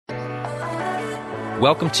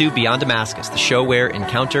Welcome to Beyond Damascus, the show where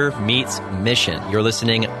encounter meets mission. You're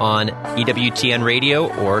listening on EWTN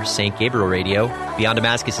Radio or St. Gabriel Radio. Beyond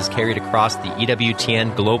Damascus is carried across the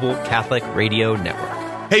EWTN Global Catholic Radio Network.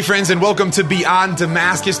 Hey friends, and welcome to Beyond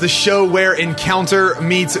Damascus, the show where encounter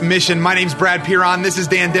meets mission. My name's Brad Piron, this is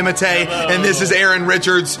Dan DeMatte, and this is Aaron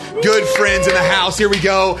Richards. Good friends in the house. Here we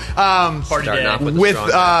go. Starting off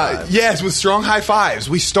with strong high fives.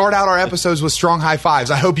 We start out our episodes with strong high fives.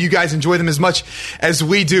 I hope you guys enjoy them as much as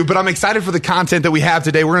we do, but I'm excited for the content that we have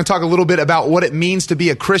today. We're going to talk a little bit about what it means to be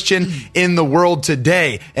a Christian in the world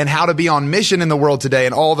today and how to be on mission in the world today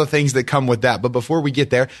and all the things that come with that. But before we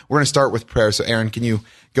get there, we're going to start with prayer. So Aaron, can you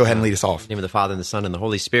go ahead and lead us off? In the name of the Father, and the Son, and the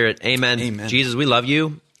Holy Spirit. Amen. Amen. Jesus, we love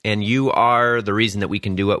you, and you are the reason that we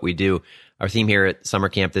can do what we do. Our theme here at summer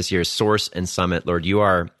camp this year is Source and Summit. Lord, you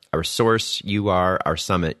are our source. You are our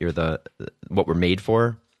summit. You're what we're made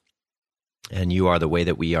for, and you are the way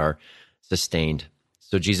that we are sustained.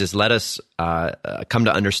 So, Jesus, let us come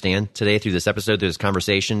to understand today through this episode, through this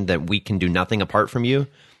conversation, that we can do nothing apart from you,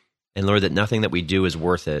 and Lord, that nothing that we do is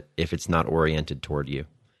worth it if it's not oriented toward you.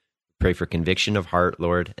 Pray for conviction of heart,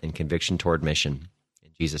 Lord, and conviction toward mission. In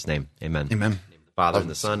Jesus' name, amen. Amen. In the name of the Father, and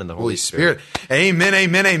the Son, and the Holy Spirit. Amen,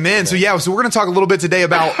 amen, amen. So we're going to talk a little bit today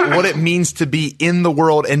about what it means to be in the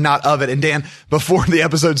world and not of it. And Dan, before the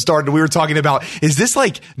episode started, we were talking about, is this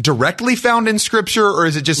like directly found in Scripture, or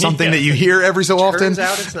is it just something that you hear every so often? Turns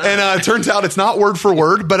out it's not. And turns out it's not word for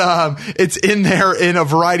word, but it's in there in a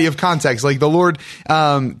variety of contexts. Like the Lord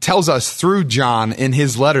tells us through John in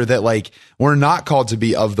his letter that we're not called to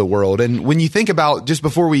be of the world. And when you think about, just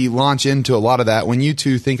before we launch into a lot of that, when you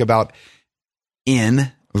two think about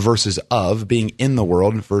in versus of, being in the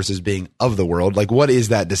world versus being of the world, what is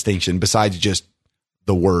that distinction besides just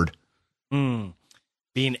the word? Being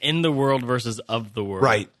in the world versus of the world.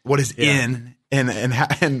 Right. What is in and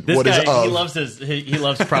this what guy, is of? He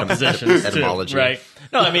loves propositions. Etymology. Too, right.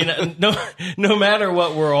 No, I mean, no matter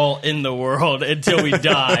what, we're all in the world until we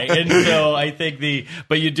die. And so I think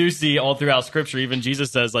but you do see all throughout Scripture, even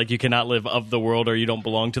Jesus says, you cannot live of the world or you don't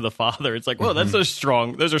belong to the Father. It's well, those are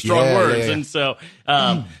strong words. Yeah. And so,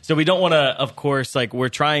 so we don't want to, of course, we're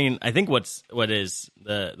trying, I think what is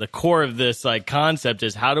the core of this concept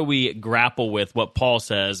is, how do we grapple with what Paul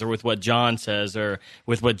says or with what John says or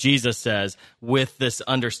with what Jesus says, with this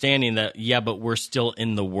understanding that, but we're still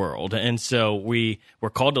in the world. And so we're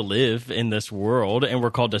called to live in this world, and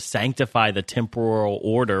we're called to sanctify the temporal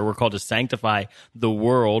order. We're called to sanctify the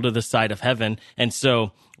world, the side of heaven. And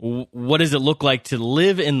so what does it look like to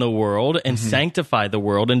live in the world and sanctify the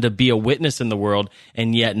world and to be a witness in the world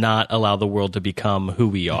and yet not allow the world to become who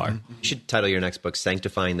we are? You should title your next book,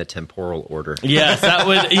 Sanctifying the Temporal Order. Yes, that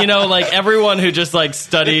would, everyone who just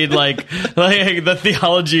studied the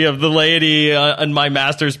theology of the laity in my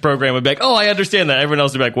master's program would be oh, I understand that. Everyone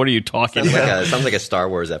else would be what are you talking about? Sounds like a Star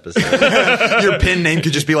Wars episode. Your pen name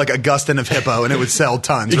could just be Augustine of Hippo, and it would sell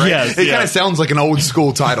tons, right? Yes, it kind of sounds like an old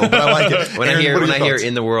school title, but I like it. When I hear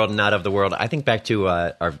in the world, not of the world, I think back to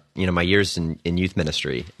my years in youth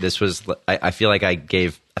ministry. This was, I feel like I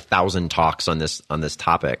gave 1,000 talks on this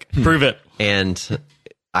topic. Prove it. And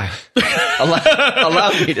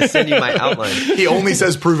allow me to send you my outline. He only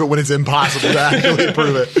says prove it when it's impossible to actually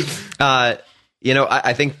prove it.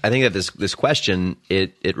 I think that this question,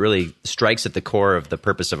 it really strikes at the core of the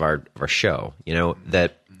purpose of our show.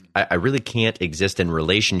 That I really can't exist in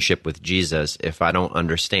relationship with Jesus if I don't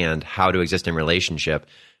understand how to exist in relationship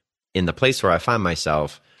in the place where I find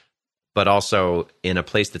myself, but also in a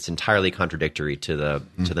place that's entirely contradictory to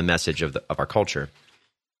the message of our culture.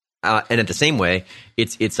 And in the same way,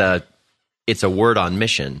 it's a word on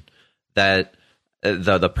mission that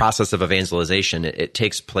the process of evangelization it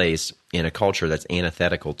takes place in a culture that's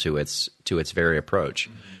antithetical to its very approach.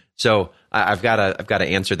 So I've got to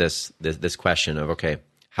answer this question of, okay,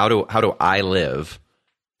 how do I live,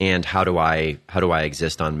 and how do I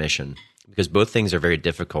exist on mission? Because both things are very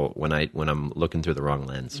difficult when I'm looking through the wrong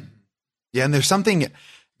lens. Yeah, and there's something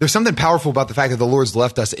powerful about the fact that the Lord's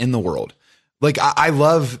left us in the world. I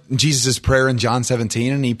love Jesus' prayer in John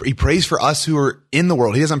 17, and he prays for us who are in the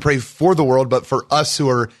world. He doesn't pray for the world, but for us who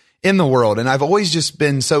are in the world. And I've always just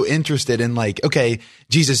been so interested in okay,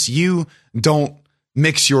 Jesus, you don't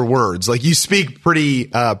mix your words. You speak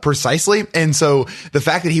pretty precisely. And so the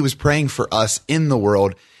fact that he was praying for us in the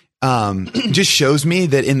world just shows me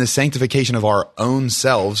that in the sanctification of our own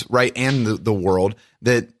selves, right, and the world,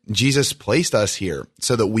 that Jesus placed us here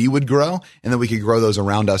so that we would grow and that we could grow those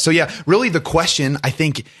around us. So yeah, really the question I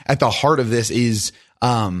think at the heart of this is,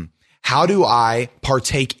 how do I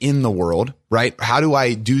partake in the world, right? How do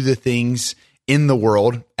I do the things in the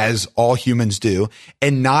world as all humans do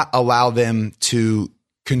and not allow them to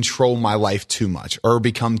control my life too much or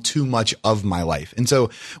become too much of my life. And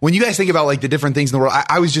so when you guys think about like the different things in the world,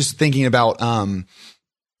 I was just thinking about, on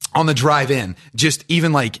the drive in, just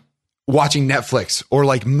even like watching Netflix or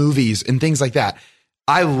like movies and things like that.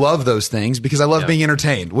 I love those things because I love being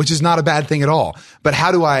entertained, which is not a bad thing at all. But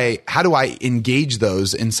how do I engage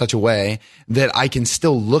those in such a way that I can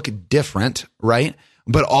still look different, right?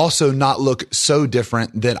 But also not look so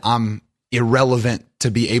different that I'm irrelevant to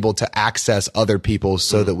be able to access other people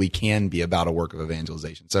so that we can be about a work of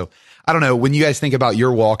evangelization. So I don't know, when you guys think about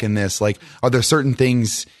your walk in this, like, are there certain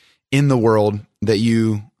things in the world that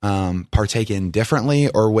you partake in differently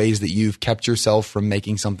or ways that you've kept yourself from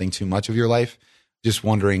making something too much of your life? Just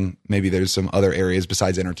wondering, maybe there's some other areas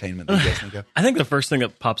besides entertainment that you guys think of. I think the first thing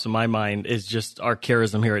that pops in my mind is just our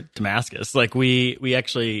charism here at Damascus. Like we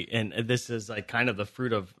actually, and this is like kind of the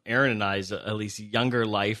fruit of Aaron and I's at least younger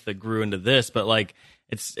life that grew into this, but like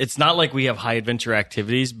it's not like we have high adventure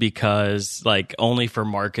activities because like only for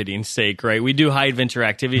marketing's sake, right? We do high adventure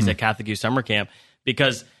activities at Catholic Youth Summer Camp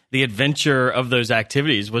because the adventure of those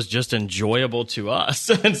activities was just enjoyable to us.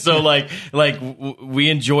 And so we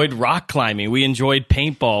enjoyed rock climbing. We enjoyed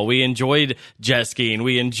paintball. We enjoyed jet skiing.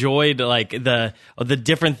 We enjoyed like the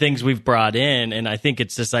different things we've brought in. And I think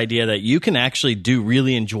it's this idea that you can actually do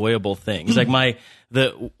really enjoyable things. Like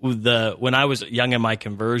when I was young in my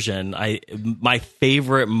conversion, my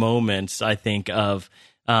favorite moments, I think, of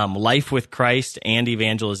life with Christ and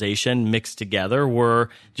evangelization mixed together were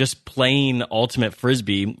just playing ultimate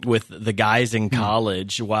frisbee with the guys in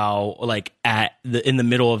college while like in the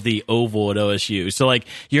middle of the oval at OSU. So like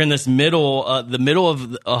you're in this the middle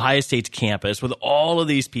of Ohio State's campus with all of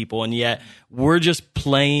these people, and yet we're just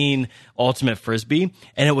playing ultimate frisbee.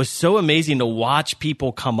 And it was so amazing to watch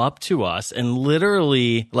people come up to us and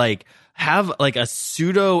literally like have like a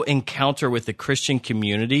pseudo encounter with the Christian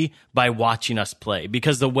community by watching us play,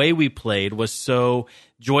 because the way we played was so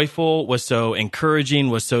joyful, was so encouraging,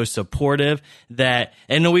 was so supportive and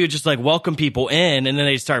then we would just like welcome people in, and then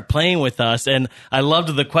they'd start playing with us. And I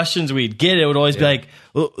loved the questions we'd get. It would always be like,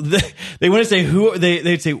 they wouldn't say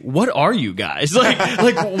they'd say, what are you guys? Like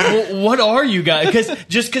what are you guys?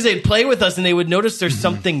 Because they'd play with us and they would notice there's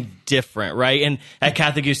something different, right? And at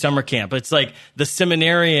Catholic Youth Summer Camp, it's like the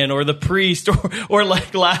seminarian or the priest or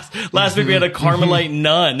like last week we had a Carmelite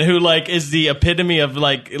nun who like is the epitome of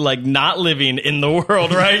like not living in the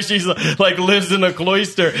world, right? She's like lives in a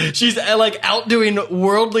cloister. She's like out doing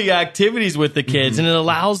worldly activities with the kids, and it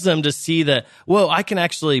allows them to see that, whoa, I can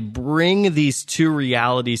actually bring these two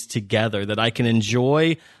realities together, that I can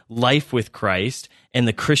enjoy life with Christ and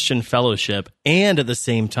the Christian fellowship, and at the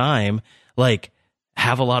same time, like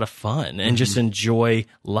have a lot of fun and just enjoy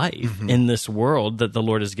life in this world that the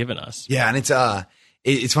Lord has given us. Yeah, and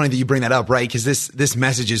it's funny that you bring that up, right? Because this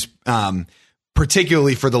message is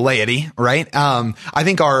particularly for the laity, right? I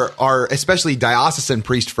think our especially diocesan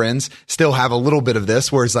priest friends still have a little bit of this,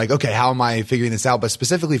 where it's like, okay, how am I figuring this out? But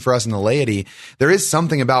specifically for us in the laity, there is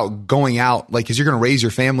something about going out, like, because you're going to raise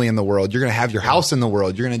your family in the world, you're going to have your house in the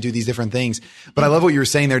world, you're going to do these different things. But I love what you were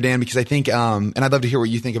saying there, Dan, because I think, and I'd love to hear what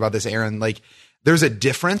you think about this, Aaron. Like, there's a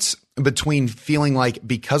difference between feeling like,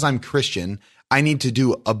 because I'm Christian, I need to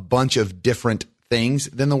do a bunch of different things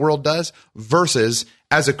than the world does, versus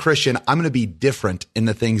as a Christian, I'm going to be different in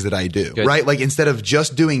the things that I do, right? Like, instead of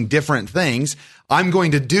just doing different things, I'm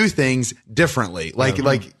going to do things differently,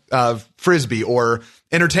 like frisbee or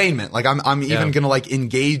entertainment. Like I'm even going to like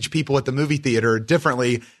engage people at the movie theater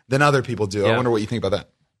differently than other people do. I wonder what you think about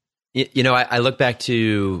that. You know, I look back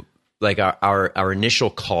to like our initial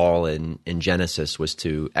call in Genesis was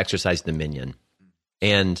to exercise dominion,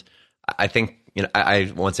 and I think, you know,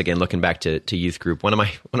 I once again, looking back to youth group, one of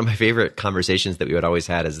my favorite conversations that we would always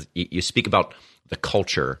had is you speak about the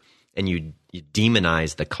culture and you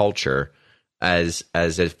demonize the culture as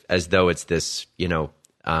though it's this, you know,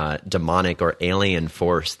 demonic or alien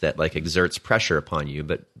force that like exerts pressure upon you,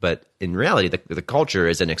 but in reality the culture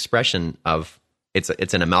is an expression of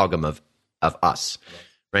it's an amalgam of us,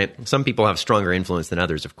 right? Some people have stronger influence than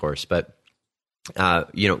others, of course, but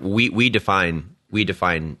you know, we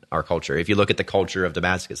define our culture. If you look at the culture of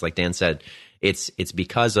Damascus, like Dan said, it's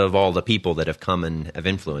because of all the people that have come and have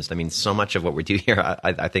influenced. I mean, so much of what we do here,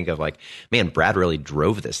 I think of like, man, Brad really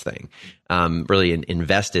drove this thing, really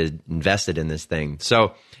invested in this thing.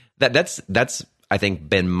 So that's I think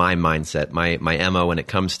been my mindset, my MO when it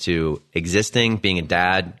comes to existing, being a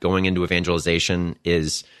dad, going into evangelization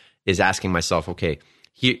is asking myself, okay,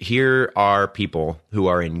 here are people who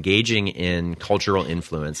are engaging in cultural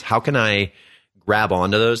influence. How can I grab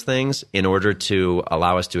onto those things in order to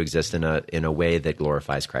allow us to exist in a way that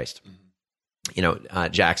glorifies Christ. You know,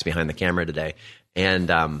 Jack's behind the camera today,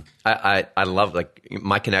 and I love, like,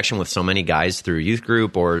 my connection with so many guys through youth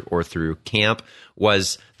group or through camp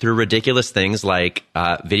was through ridiculous things like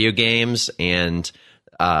video games and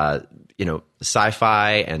you know,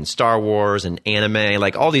 sci-fi and Star Wars and anime,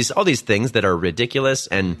 like all these things that are ridiculous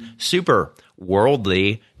and super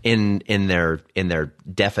worldly in their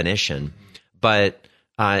definition, but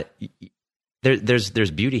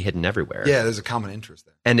there's beauty hidden everywhere. Yeah, there's a common interest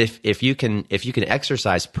there. And if you can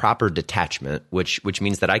exercise proper detachment, which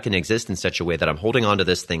means that I can exist in such a way that I'm holding on to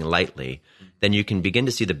this thing lightly, then you can begin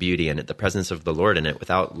to see the beauty in it, the presence of the Lord in it,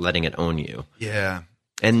 without letting it own you. Yeah,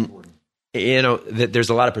 and you know, there's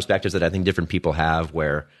a lot of perspectives that I think different people have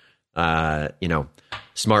where, you know,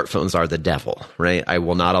 smartphones are the devil, right? I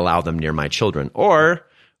will not allow them near my children. Or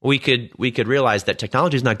we could realize that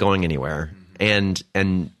technology is not going anywhere, and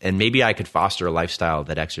maybe I could foster a lifestyle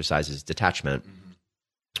that exercises detachment,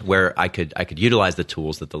 where I could utilize the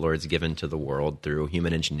tools that the Lord's given to the world through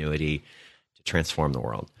human ingenuity to transform the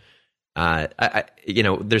world. You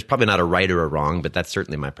know, there's probably not a right or a wrong, but that's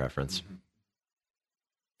certainly my preference.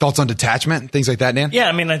 Thoughts on detachment, things like that, Dan? Yeah,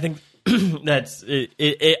 I mean, I think that's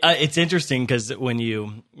it's interesting because when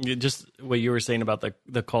you just what you were saying about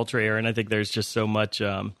the culture, Aaron, I think there's just so much.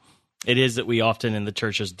 It is that we often in the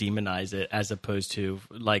church just demonize it as opposed to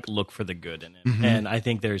like look for the good in it, and I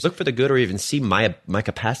think there's look for the good or even see my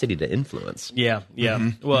capacity to influence. Yeah.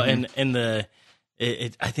 Well, and I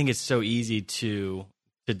think it's so easy to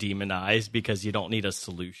demonize because you don't need a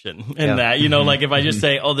solution in that, you know, like if I just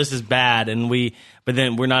say, oh, this is bad, but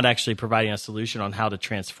then we're not actually providing a solution on how to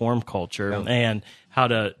transform culture and how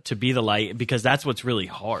to be the light, because that's what's really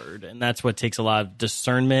hard. And that's what takes a lot of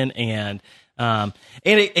discernment and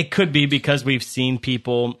it could be because we've seen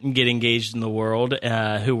people get engaged in the world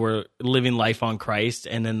who were living life on Christ,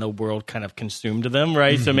 and then the world kind of consumed them,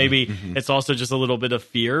 right? So maybe it's also just a little bit of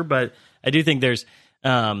fear, but I do think there's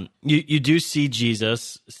you do see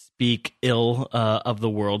Jesus speak ill of the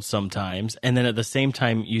world sometimes, and then at the same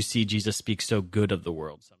time you see Jesus speak so good of the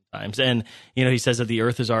world sometimes. And you know, he says that the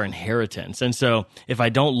earth is our inheritance, and so if I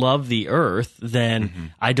don't love the earth,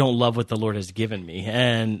 then I don't love what the Lord has given me,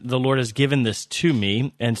 and the Lord has given this to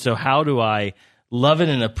me. And so how do I love it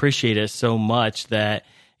and appreciate it so much that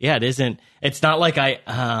it's not like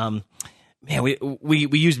man, we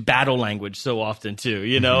use battle language so often too,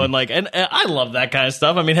 you know, and I love that kind of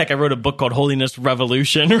stuff. I mean, heck, I wrote a book called Holiness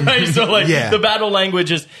Revolution, right? So the battle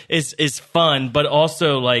language is fun, but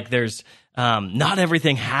also like there's not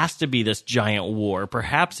everything has to be this giant war.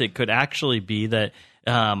 Perhaps it could actually be that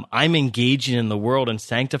I'm engaging in the world and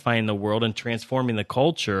sanctifying the world and transforming the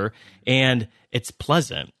culture, and it's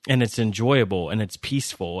pleasant and it's enjoyable and it's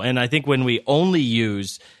peaceful. And I think when we only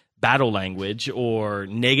use battle language or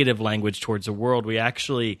negative language towards the world, we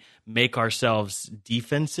actually make ourselves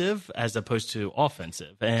defensive as opposed to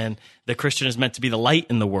offensive. And the Christian is meant to be the light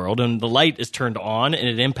in the world, and the light is turned on and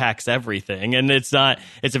it impacts everything. And it's a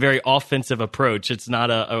very offensive approach. It's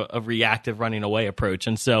not a reactive running away approach.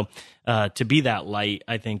 And so to be that light,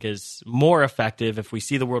 I think, is more effective if we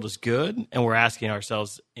see the world as good and we're asking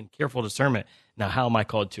ourselves in careful discernment, now how am I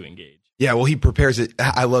called to engage? Yeah, well, he prepares it.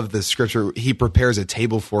 I love the scripture. He prepares a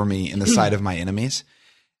table for me in the sight of my enemies.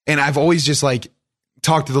 And I've always just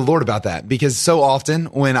talked to the Lord about that, because so often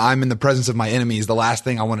when I'm in the presence of my enemies, the last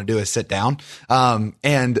thing I want to do is sit down.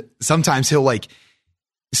 And sometimes he'll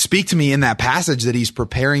speak to me in that passage that he's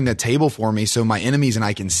preparing the table for me so my enemies and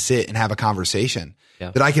I can sit and have a conversation,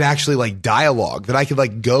 that I could actually dialogue, that I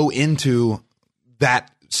could go into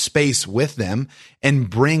that space with them and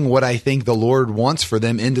bring what I think the Lord wants for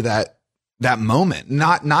them into that moment,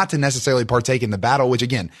 not to necessarily partake in the battle, which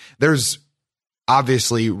again, there's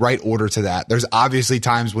obviously right order to that. There's obviously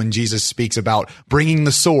times when Jesus speaks about bringing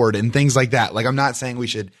the sword and things like that. I'm not saying we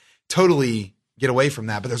should totally get away from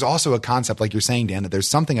that, but there's also a concept, like you're saying, Dan, that there's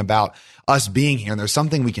something about us being here and there's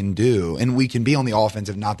something we can do, and we can be on the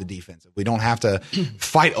offensive, not the defensive. We don't have to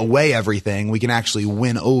fight away everything. We can actually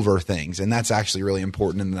win over things. And that's actually really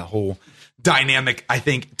important in the whole dynamic, I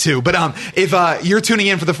think, too. But if you're tuning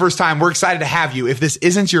in for the first time, we're excited to have you. If this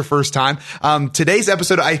isn't your first time, today's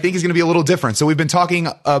episode, I think, is going to be a little different. So we've been talking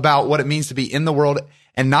about what it means to be in the world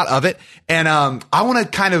and not of it. And I want to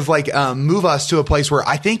kind of move us to a place where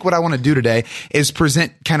I think what I want to do today is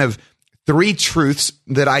present kind of 3 truths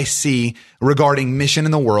that I see regarding mission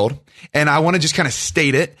in the world. And I want to just kind of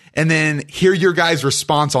state it and then hear your guys'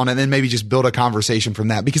 response on it, and then maybe just build a conversation from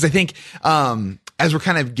that. Because I think as we're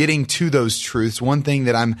kind of getting to those truths, one thing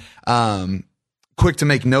that I'm quick to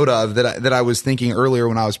make note of that I was thinking earlier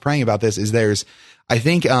when I was praying about this is I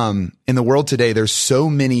think in the world today, there's so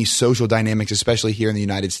many social dynamics, especially here in the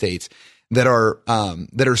United States, that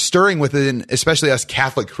are stirring within, especially us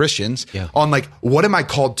Catholic Christians, on like, what am I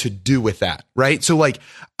called to do with that? Right. So like,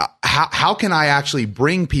 how can I actually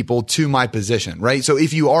bring people to my position? Right. So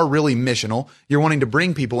if you are really missional, you're wanting to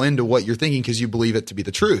bring people into what you're thinking because you believe it to be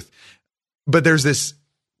the truth. But there's this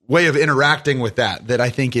way of interacting with that I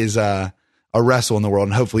think is, a wrestle in the world.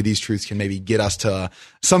 And hopefully these truths can maybe get us to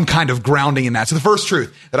some kind of grounding in that. So the first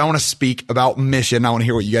truth that I want to speak about mission, I want to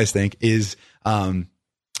hear what you guys think, is,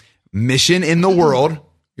 mission in the world,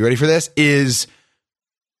 you ready for this, is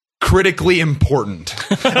critically important.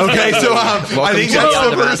 Okay, so I think that's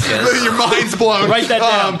the first, your mind's blown. Write that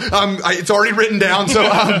down. It's already written down. So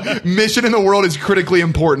mission in the world is critically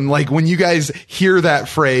important. Like when you guys hear that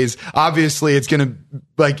phrase, obviously it's going to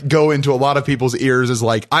like go into a lot of people's ears as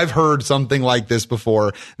like, I've heard something like this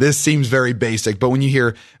before. This seems very basic. But when you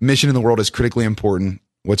hear mission in the world is critically important,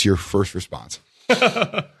 what's your first response?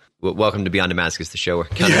 Welcome to Beyond Damascus, the show.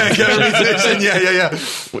 Yeah.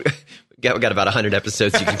 We got about 100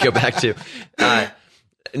 episodes you can go back to.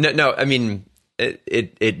 No. I mean,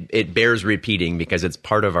 it bears repeating because it's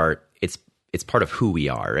part of it's part of who we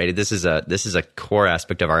are, right? This is a core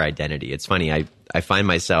aspect of our identity. It's funny. I find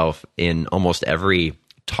myself in almost every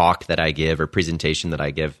talk that I give or presentation that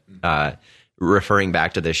I give, referring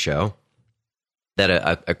back to this show,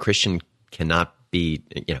 that a Christian cannot be,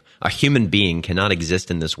 a human being cannot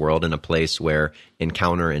exist in this world in a place where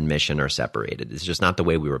encounter and mission are separated. It's just not the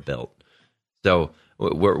way we were built. So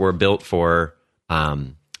we're built for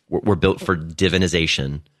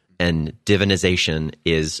divinization, and divinization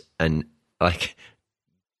is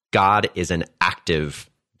God is an active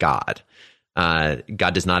God.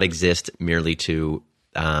 God does not exist merely to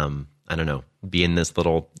be in this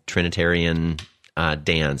little Trinitarian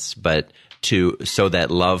dance, but so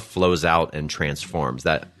that love flows out and transforms.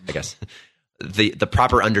 That, I guess, the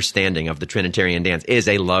proper understanding of the Trinitarian dance is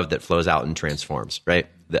a love that flows out and transforms, right?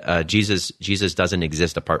 Jesus doesn't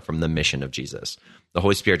exist apart from the mission of Jesus. The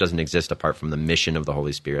Holy Spirit doesn't exist apart from the mission of the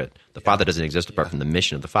Holy Spirit. The Father doesn't exist apart from the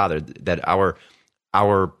mission of the Father. That our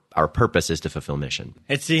purpose is to fulfill mission.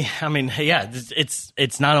 It's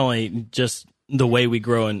not only just the way we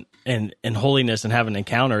grow in holiness and have an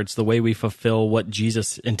encounter, it's the way we fulfill what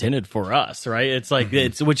Jesus intended for us, right? It's like,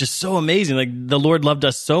 which is so amazing. Like the Lord loved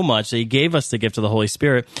us so much that he gave us the gift of the Holy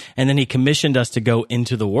Spirit, and then he commissioned us to go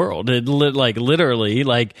into the world. Literally,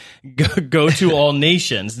 go to all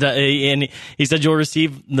nations. And he said, you'll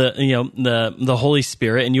receive the Holy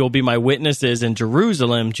Spirit, and you'll be my witnesses in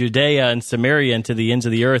Jerusalem, Judea, and Samaria, and to the ends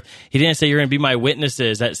of the earth. He didn't say you're going to be my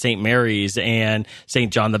witnesses at St. Mary's and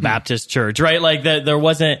St. John the Baptist Church, right? Like that, there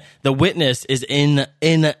wasn't. The witness is in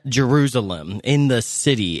Jerusalem, in the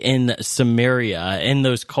city, in Samaria, in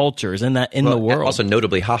those cultures, in the world. Also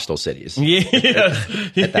notably hostile cities.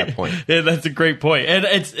 At that point. Yeah, that's a great point. And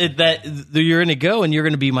it's that you're going to go and you're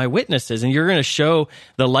going to be my witnesses, and you're going to show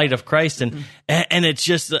the light of Christ. And it's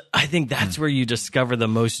just, I think that's where you discover the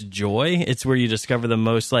most joy. It's where you discover the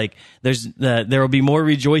most, like, there will be more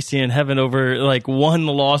rejoicing in heaven over like one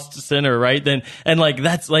lost sinner, right?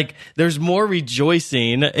 There's more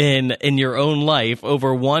rejoicing in your own life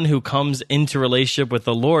over one who comes into relationship with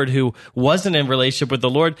the Lord who wasn't in relationship with the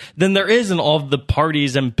Lord than there is in all of the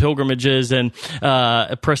parties and pilgrimages and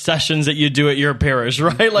processions that you do at your parish,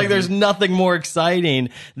 right? Like there's nothing more exciting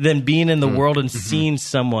than being in the world and seeing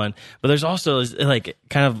someone. But there's also, like,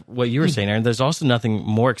 kind of what you were saying, Aaron, there's also nothing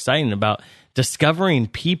more exciting about discovering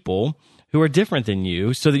people who are different than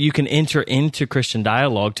you, so that you can enter into Christian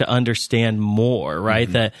dialogue to understand more, right?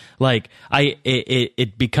 That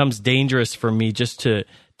it becomes dangerous for me just to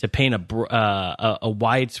paint a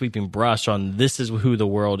wide sweeping brush on this is who the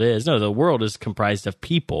world is. No, the world is comprised of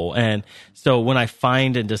people, and so when I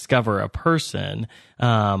find and discover a person,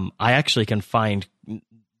 I actually can find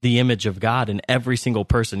the image of God in every single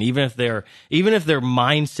person, even if their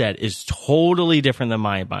mindset is totally different than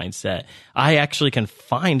my mindset. I actually can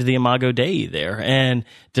find the Imago Dei there and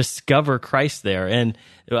discover Christ there. And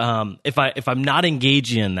if I'm not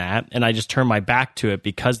engaging in that and I just turn my back to it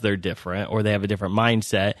because they're different or they have a different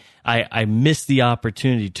mindset, I miss the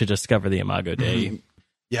opportunity to discover the Imago Dei.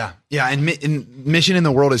 Yeah. And mission in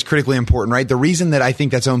the world is critically important, right? The reason that I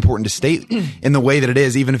think that's so important to state in the way that it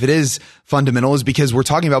is, even if it is fundamental, is because we're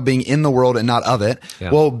talking about being in the world and not of it.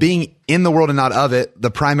 Yeah. Well, being in the world and not of it,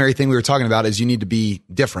 the primary thing we were talking about is you need to be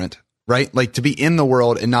different, right? Like to be in the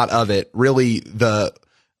world and not of it, really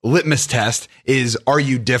litmus test is, are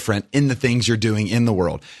you different in the things you're doing in the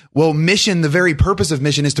world? Well, mission, the very purpose of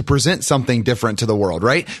mission is to present something different to the world,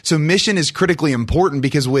 right? So mission is critically important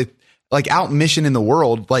because out mission in the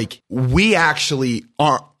world, we actually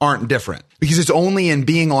aren't different, because it's only in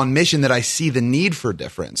being on mission that I see the need for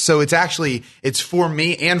difference. So it's for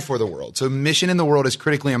me and for the world. So mission in the world is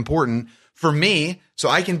critically important for me, so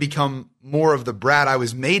I can become more of the Brad I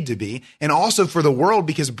was made to be, and also for the world,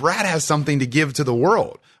 because Brad has something to give to the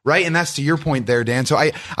world, right? And that's to your point there, Dan. So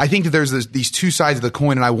I think that there's these two sides of the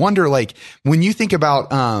coin, and I wonder, when you think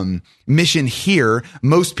about mission here,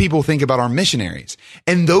 most people think about our missionaries,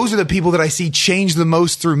 and those are the people that I see change the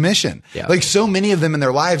most through mission. Yeah. So many of them in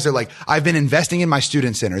their lives, they're I've been investing in my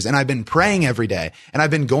student centers, and I've been praying every day, and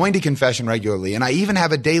I've been going to confession regularly, and I even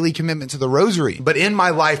have a daily commitment to the rosary. But in my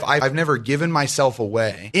life, I've never given myself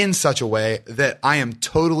away in such a way that I am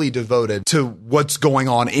totally devoted to what's going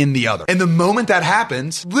on in the other. And the moment that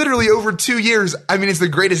happens, literally over 2 years, it's the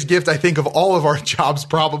greatest gift, I think, of all of our jobs,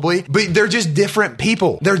 probably. But they're just different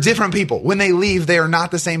people. They're different people. When they leave, they are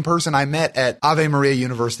not the same person I met at Ave Maria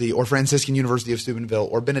University or Franciscan University of Steubenville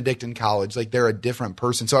or Benedictine College. They're a different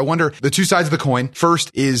person. So I wonder, the two sides of the coin.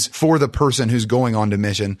 First is for the person who's going on to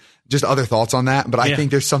mission. Just other thoughts on that. But I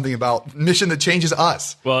think there's something about mission that changes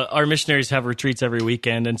us. Well, our missionaries have retreats every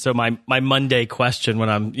weekend. And so my Monday question when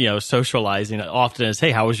I'm, socializing often is,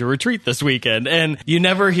 hey, how was your retreat this weekend? And you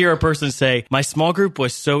never hear a person say, my small group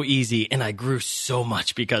was so easy and I grew so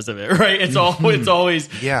much because of it, right? It's always,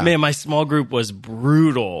 man, my small group was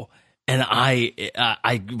brutal. And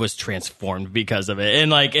I was transformed because of it.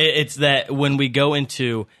 And it's that when we go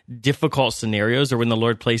into difficult scenarios, or when the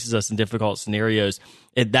Lord places us in difficult scenarios,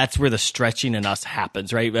 that's where the stretching in us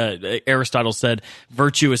happens, right? Aristotle said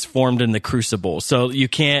virtue is formed in the crucible. So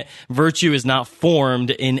virtue is not formed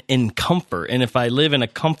in comfort. And if I live in a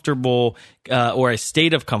comfortable or a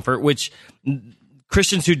state of comfort, which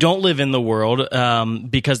Christians who don't live in the world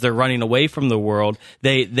because they're running away from the world,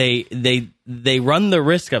 they run the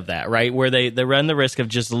risk of that, right? Where they run the risk of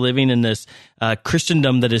just living in this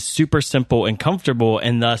Christendom that is super simple and comfortable,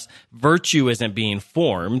 and thus virtue isn't being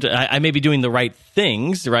formed. I may be doing the right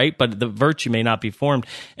things, right? But the virtue may not be formed,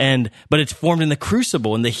 but it's formed in the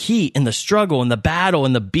crucible, in the heat, in the struggle, in the battle,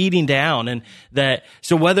 in the beating down, and that.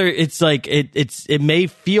 So whether it's it may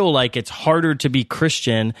feel like it's harder to be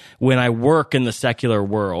Christian when I work in the secular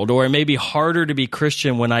world, or it may be harder to be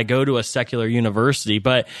Christian when I go to a secular university,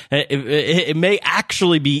 but it may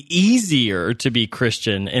actually be easier to be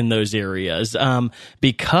Christian in those areas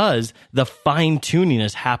because the fine tuning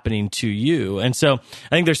is happening to you. And so I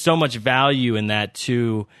think there's so much value in that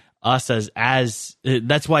to us as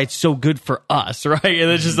that's why it's so good for us, right?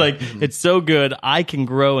 And it's just it's so good. I can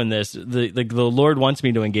grow in this. The Lord wants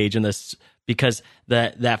me to engage in this because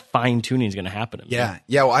that fine tuning is going to happen. Yeah.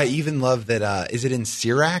 Well, I even love that. Is it in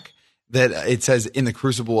Sirach? That it says in the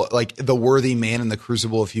crucible, the worthy man in the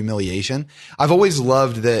crucible of humiliation. I've always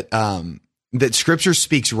loved that that Scripture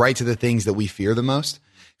speaks right to the things that we fear the most.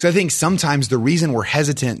 Because I think sometimes the reason we're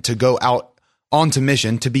hesitant to go out onto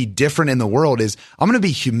mission, to be different in the world, is I'm going to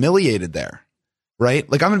be humiliated there, right?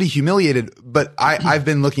 I'm going to be humiliated, but I've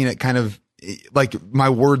been looking at kind of my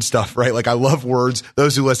word stuff, right? I love words.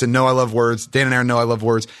 Those who listen know I love words. Dan and Aaron know I love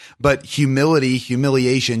words. But humility,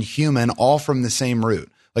 humiliation, human, all from the same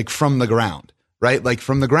root. From the ground, right?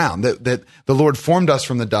 From the ground, that the Lord formed us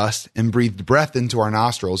from the dust and breathed breath into our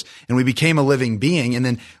nostrils, and we became a living being, and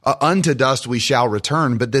then unto dust we shall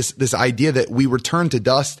return. But this idea that we return to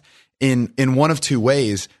dust in one of two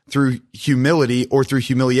ways, through humility or through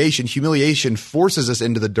humiliation. Humiliation forces us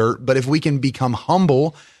into the dirt, but if we can become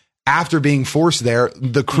humble after being forced there,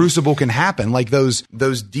 the crucible can happen. Those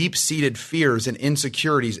deep-seated fears and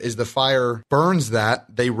insecurities, as the fire burns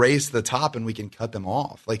they raise to the top, and we can cut them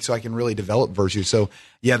off. So I can really develop virtue. So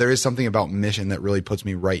yeah, there is something about mission that really puts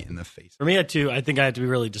me right in the face. For me, too, I think I have to be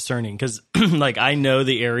really discerning, because I know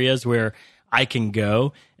the areas where I can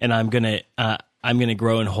go, and I'm gonna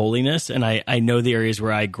grow in holiness, and I know the areas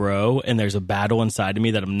where I grow, and there's a battle inside of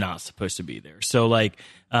me that I'm not supposed to be there. So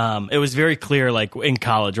it was very clear, in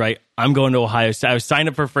college, right? I'm going to Ohio State. I was signed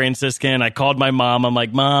up for Franciscan. I called my mom. I'm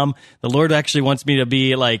like, Mom, the Lord actually wants me to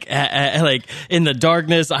be in the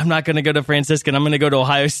darkness. I'm not going to go to Franciscan. I'm going to go to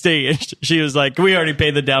Ohio State. And she was like, we already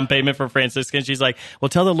paid the down payment for Franciscan. She's like, well,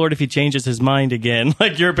 tell the Lord if he changes his mind again,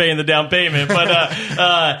 you're paying the down payment. But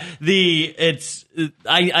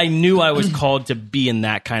I knew I was called to be in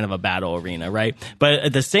that kind of a battle arena, right? But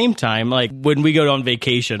at the same time, when we go on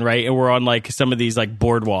vacation, right, and we're on some of these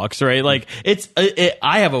board boardwalks, right? Like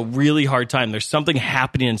I have a really hard time. There's something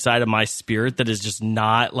happening inside of my spirit that is just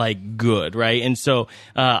not like good, right? And so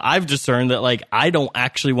I've discerned that like I don't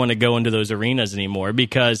actually want to go into those arenas anymore,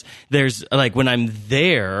 because there's like when I'm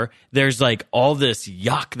there's like all this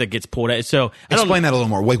yuck that gets pulled out. So explain that a little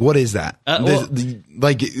more. Like, what is that?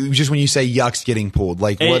 Like, just when you say yuck's getting pulled,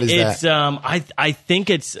 like what is that? I think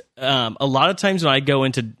it's a lot of times when I go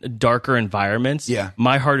into darker environments,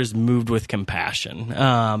 my heart is moved with compassion,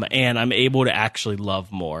 and I'm able to actually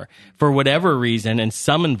love more. For whatever reason, in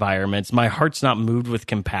some environments, my heart's not moved with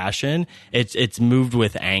compassion; it's moved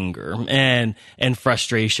with anger and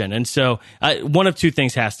frustration. And so, one of two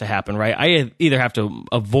things has to happen, right? I either have to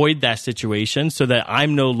avoid that situation so that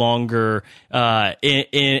I'm no longer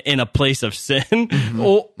in a place of sin,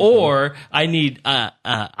 or I need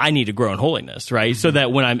to grow in holiness, right? So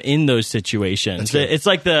that when I'm in those situations, it's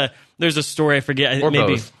like there's a story, I forget, or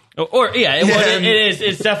maybe both.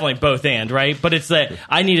 It's definitely both and, right? But it's that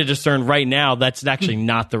I need to discern right now that's actually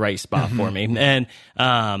not the right spot for me. And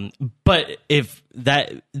but if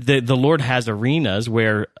the Lord has arenas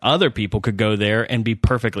where other people could go there and be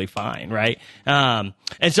perfectly fine, right? And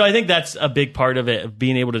so I think that's a big part of it, of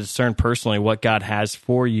being able to discern personally what God has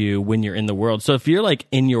for you when you're in the world. So if you're like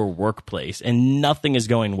in your workplace and nothing is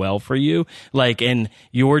going well for you, like, and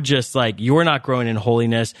you're just like, you're not growing in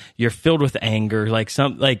holiness, you're filled with anger,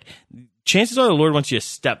 chances are the Lord wants you to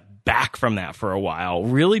step back from that for a while.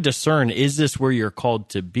 Really discern, is this where you're called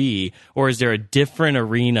to be, or is there a different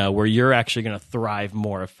arena where you're actually going to thrive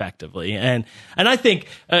more effectively? And I think,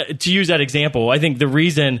 to use that example, I think the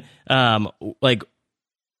reason,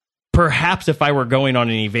 perhaps if I were going on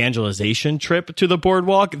an evangelization trip to the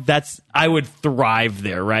boardwalk, I would thrive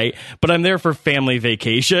there, right? But I'm there for family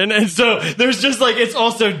vacation, and so there's just like, it's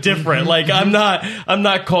also different. Like I'm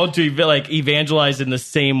not called to evangelize in the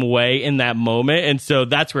same way in that moment, and so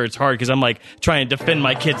that's where it's hard, because I'm like trying to defend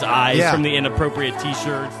my kids' eyes from the inappropriate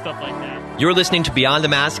T-shirts, stuff like that. You're listening to Beyond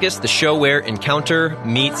Damascus, the show where encounter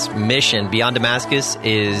meets mission. Beyond Damascus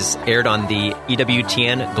is aired on the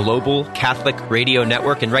EWTN Global Catholic Radio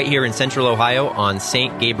Network and right here in Central Ohio on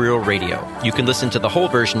St. Gabriel Radio. You can listen to the whole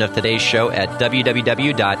version of today's show at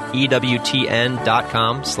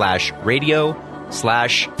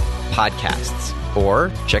www.ewtn.com/radio/podcasts.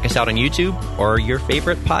 Or check us out on YouTube or your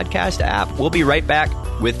favorite podcast app. We'll be right back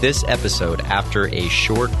with this episode after a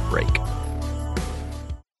short break.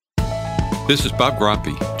 This is Bob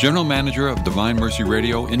Groppi, General Manager of Divine Mercy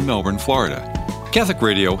Radio in Melbourne, Florida. Catholic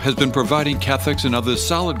Radio has been providing Catholics and others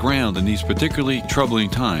solid ground in these particularly troubling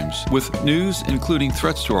times, with news including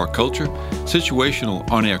threats to our culture,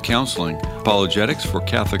 situational on-air counseling, apologetics for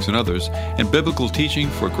Catholics and others, and biblical teaching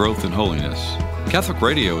for growth and holiness. Catholic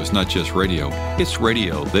Radio is not just radio, it's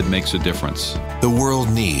radio that makes a difference. The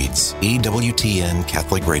world needs EWTN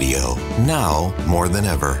Catholic Radio, now more than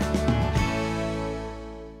ever.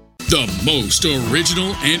 The most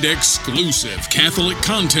original and exclusive Catholic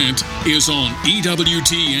content is on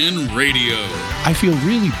EWTN Radio. I feel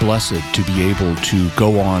really blessed to be able to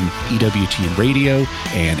go on EWTN Radio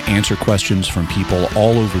and answer questions from people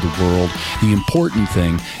all over the world. The important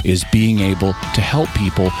thing is being able to help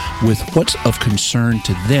people with what's of concern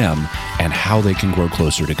to them and how they can grow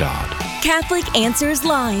closer to God. Catholic Answers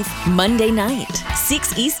Live, Monday night,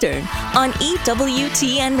 6 Eastern, on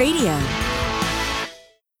EWTN Radio.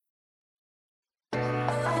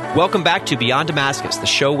 Welcome back to Beyond Damascus, the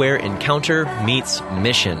show where encounter meets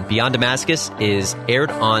mission. Beyond Damascus is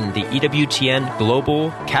aired on the EWTN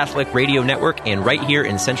Global Catholic Radio Network and right here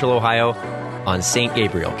in Central Ohio on St.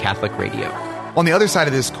 Gabriel Catholic Radio. On the other side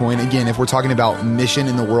of this coin, again, if we're talking about mission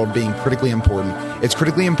in the world being critically important, it's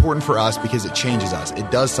critically important for us because it changes us.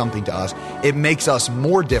 It does something to us. It makes us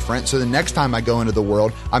more different. So the next time I go into the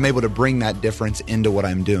world, I'm able to bring that difference into what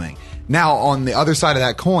I'm doing. Now, on the other side of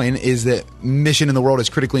that coin is that mission in the world is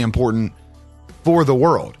critically important for the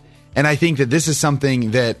world. And I think that this is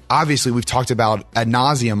something that obviously we've talked about ad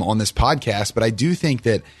nauseum on this podcast, but I do think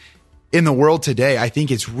that in the world today, I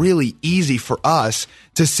think it's really easy for us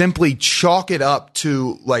to simply chalk it up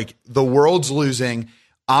to like the world's losing.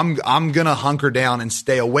 I'm going to hunker down and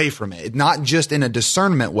stay away from it. Not just in a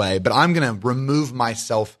discernment way, but I'm going to remove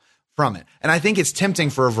myself from it. And I think it's tempting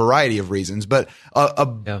for a variety of reasons. But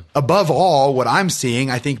above all, what I'm seeing,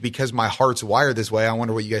 I think because my heart's wired this way, I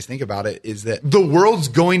wonder what you guys think about it, is that the world's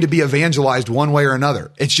going to be evangelized one way or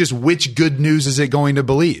another. It's just which good news is it going to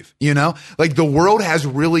believe? You know, like the world has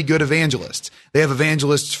really good evangelists. They have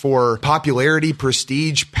evangelists for popularity,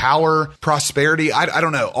 prestige, power, prosperity. I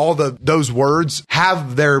don't know. All those words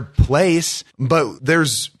have their place, but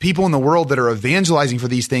there's people in the world that are evangelizing for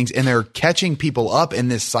these things, and they're catching people up in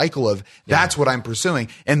this cycle circle of that's what I'm pursuing.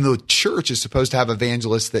 And the church is supposed to have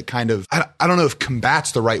evangelists that kind of, I don't know if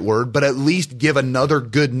combat's the right word, but at least give another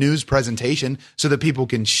good news presentation so that people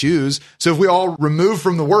can choose. So if we all remove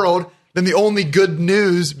from the world, then the only good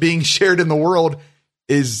news being shared in the world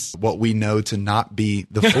is what we know to not be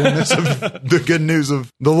the fullness of the good news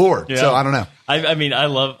of the Lord. Yeah. So I don't know. I mean, I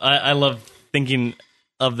love thinking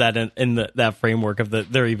of that in that framework of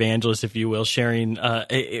they're evangelists, if you will, sharing.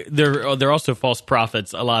 They're also false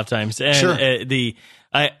prophets a lot of times. And sure.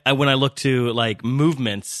 When I look to like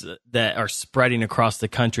movements that are spreading across the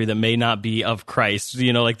country that may not be of Christ,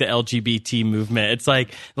 like the LGBT movement, it's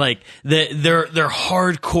like they're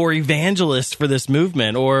hardcore evangelists for this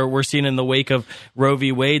movement. Or we're seeing in the wake of Roe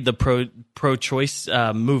v. Wade, the pro-choice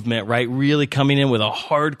movement, right, really coming in with a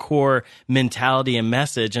hardcore mentality and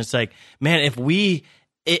message. And it's like, man, if we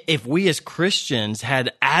as Christians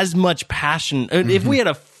had as much passion, if we had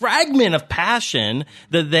a fragment of passion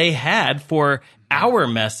that they had for our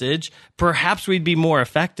message, perhaps we'd be more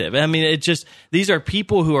effective. I mean, these are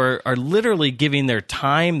people who are literally giving their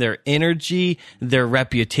time, their energy, their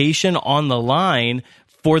reputation on the line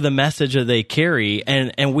for the message that they carry.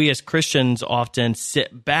 And we as Christians often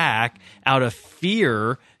sit back out of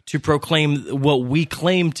fear to proclaim what we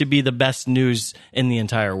claim to be the best news in the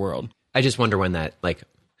entire world. I just wonder when that, like,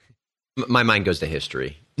 my mind goes to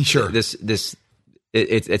history. Sure.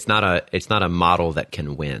 It's not a model that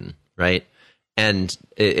can win, right? And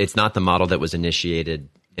it's not the model that was initiated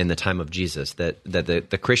in the time of Jesus. That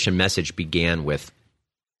the Christian message began with,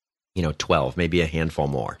 12, maybe a handful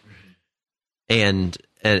more, and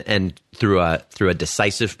through a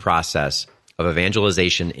decisive process of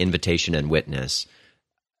evangelization, invitation, and witness,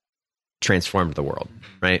 transformed the world,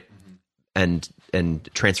 right? And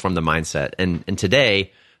transformed the mindset. And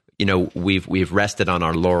today, we've rested on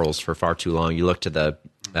our laurels for far too long. You look to the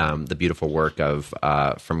beautiful work of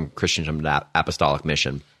from Christian Apostolic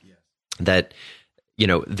Mission, that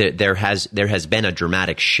there has been a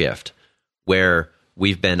dramatic shift where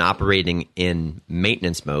we've been operating in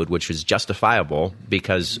maintenance mode, which was justifiable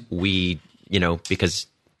because we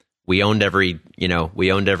owned every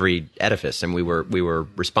edifice, and we were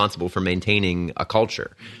responsible for maintaining a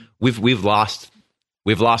culture. We've lost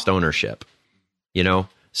ownership,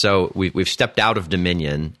 So we've stepped out of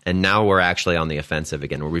dominion, and now we're actually on the offensive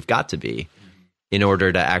again, where we've got to be in order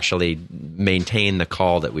to actually maintain the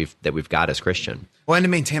call that we've got as Christian. Well, and to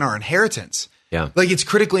maintain our inheritance. Yeah. Like, it's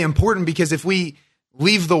critically important, because if we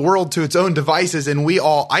leave the world to its own devices and we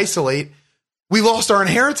all isolate, we lost our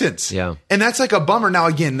inheritance. Yeah. And that's like a bummer. Now,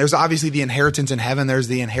 again, there's obviously the inheritance in heaven. There's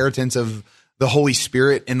the inheritance of the Holy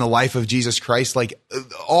Spirit in the life of Jesus Christ. Like,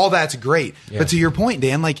 all that's great. Yeah. But to your point,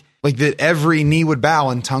 Dan, like that every knee would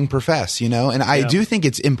bow and tongue profess, And I do think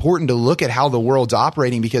it's important to look at how the world's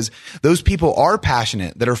operating, because those people are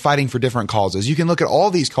passionate that are fighting for different causes. You can look at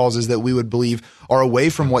all these causes that we would believe are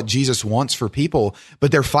away from what Jesus wants for people,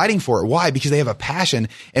 but they're fighting for it. Why? Because they have a passion.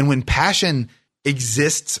 And when passion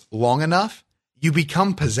exists long enough, you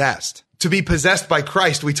become possessed. To be possessed by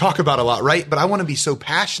Christ, we talk about a lot, right? But I want to be so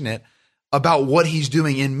passionate about what he's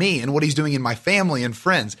doing in me and what he's doing in my family and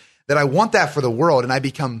friends, that I want that for the world. And I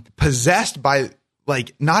become possessed by,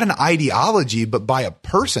 like, not an ideology, but by a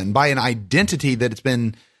person, by an identity that it's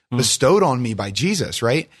been bestowed on me by Jesus,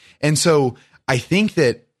 right? And so I think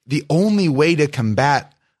that the only way to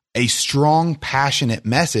combat a strong, passionate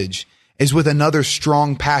message is with another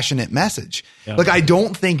strong, passionate message. Yeah. Like, I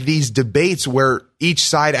don't think these debates where each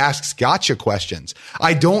side asks gotcha questions,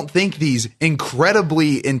 I don't think these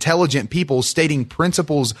incredibly intelligent people stating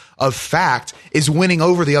principles of fact is winning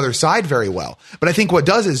over the other side very well. But I think what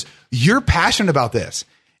does is, you're passionate about this,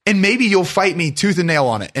 and maybe you'll fight me tooth and nail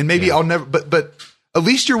on it, and maybe I'll never, but at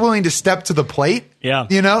least you're willing to step to the plate. Yeah.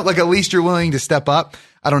 Like, at least you're willing to step up.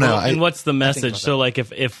 I don't know. And what's the message? So, like,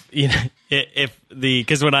 because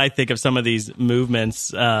when I think of some of these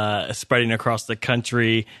movements spreading across the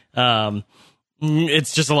country,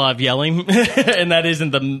 it's just a lot of yelling, and that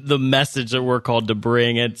isn't the message that we're called to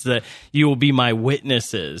bring. It's that you will be my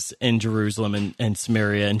witnesses in Jerusalem and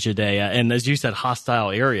Samaria and Judea, and, as you said, hostile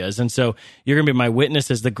areas. And so you're going to be my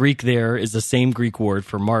witnesses. The Greek there is the same Greek word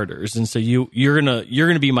for martyrs, and so you're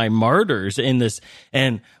gonna be my martyrs in this.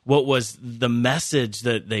 And what was the message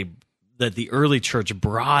that the early church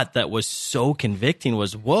brought that was so convicting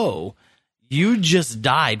was, whoa, you just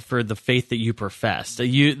died for the faith that you professed.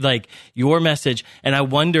 Your message, and I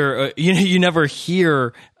wonder, you never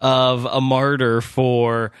hear of a martyr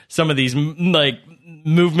for some of these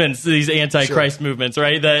movements, these anti-Christ movements,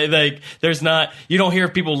 right? There's not, you don't hear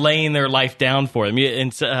people laying their life down for them.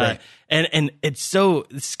 Right. And it's so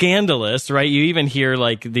scandalous, right? You even hear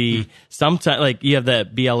sometimes you have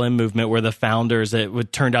that BLM movement where the founders,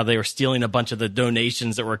 turned out they were stealing a bunch of the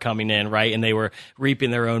donations that were coming in, right? And they were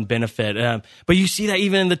reaping their own benefit. But you see that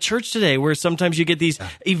even in the church today, where sometimes you get these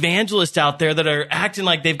evangelists out there that are acting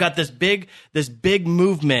like they've got this big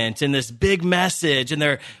movement and this big message,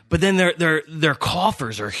 but then their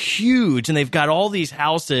coffers are huge and they've got all these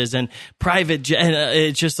houses and private and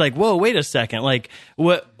it's just like, whoa, wait a second, like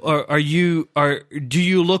what? Do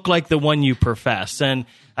you look like the one you profess? And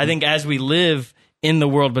I think as we live in the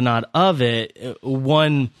world but not of it,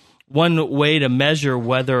 one way to measure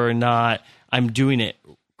whether or not I'm doing it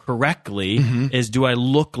correctly is, do I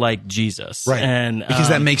look like Jesus? Right. And because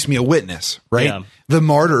that makes me a witness, right? Yeah. The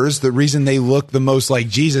martyrs, the reason they look the most like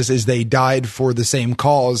Jesus is they died for the same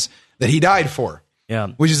cause that he died for. Yeah.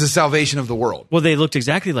 Which is the salvation of the world. Well, they looked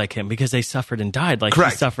exactly like him because they suffered and died like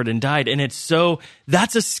Correct. He suffered and died. And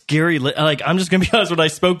that's a scary, I'm just going to be honest, when I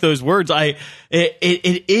spoke those words,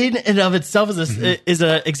 it in and of itself is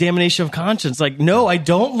a examination of conscience. Like, no, I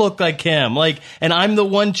don't look like him. And I'm the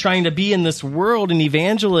one trying to be in this world an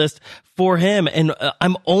evangelist for him. And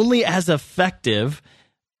I'm only as effective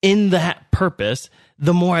in that purpose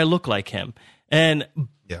the more I look like him.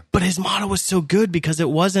 But his motto was so good because it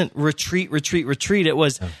wasn't retreat. It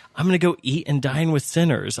was, I'm going to go eat and dine with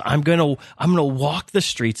sinners. I'm going to walk the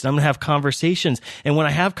streets and I'm going to have conversations. And when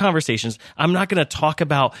I have conversations, I'm not going to talk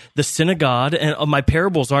about the synagogue, and my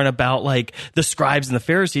parables aren't about the scribes and the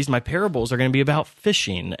Pharisees. My parables are going to be about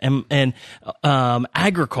fishing and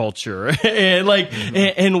agriculture and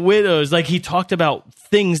and widows. He talked about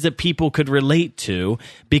things that people could relate to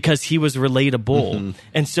because he was relatable.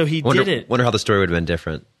 And so he did it. Wonder how the story would have been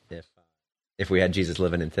different if we had Jesus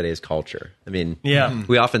living in today's culture. I mean,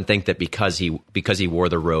 we often think that because he wore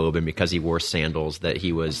the robe and because he wore sandals, that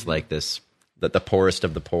he was like the poorest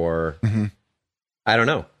of the poor. I don't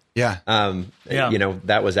know. Yeah.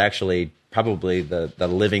 That was actually probably the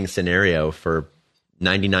living scenario for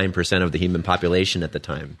 99% of the human population at the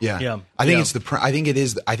time. Yeah. I think it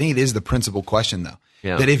is the principal question though.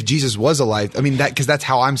 Yeah. That if Jesus was alive, I mean, because that's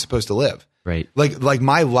how I'm supposed to live. Right. Like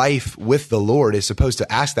my life with the Lord is supposed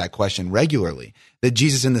to ask that question regularly. That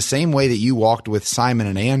Jesus, in the same way that you walked with Simon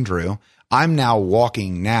and Andrew, I'm now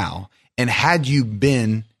walking now. And had you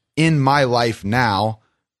been in my life now,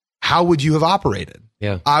 how would you have operated?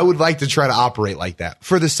 Yeah. I would like to try to operate like that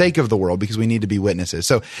for the sake of the world, because we need to be witnesses.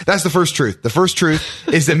 So that's the first truth. The first truth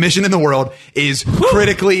is that mission in the world is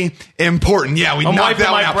critically important. Yeah, we knocked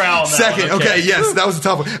that one out. Second, okay, yes, that was a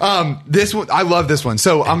tough one. This one, I love this one.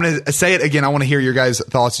 So I'm going to say it again. I want to hear your guys'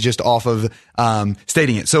 thoughts just off of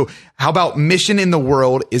stating it. So how about mission in the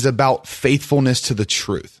world is about faithfulness to the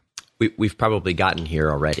truth? We've probably gotten here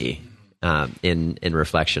already. In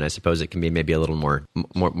reflection, I suppose it can be maybe a little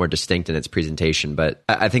more distinct in its presentation, but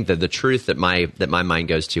I think that the truth that my mind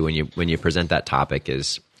goes to when you present that topic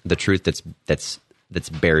is the truth that's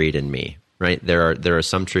buried in me. Right? There are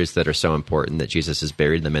some truths that are so important that Jesus has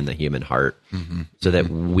buried them in the human heart, so that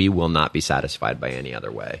we will not be satisfied by any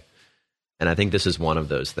other way. And I think this is one of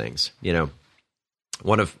those things.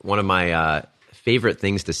 One of my favorite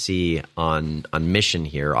things to see on mission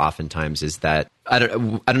here oftentimes is that I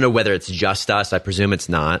don't know whether it's just us. I presume it's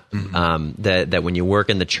not. That when you work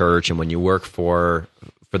in the church and when you work for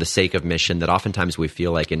the sake of mission, that oftentimes we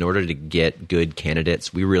feel like in order to get good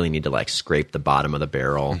candidates, we really need to scrape the bottom of the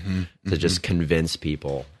barrel to just convince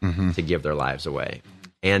people to give their lives away.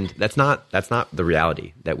 And that's not the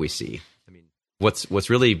reality that we see. I mean, what's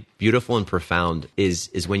really beautiful and profound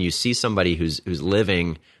is when you see somebody who's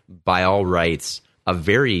living by all rights a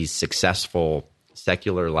very successful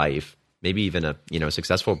secular life, maybe even a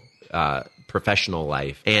successful professional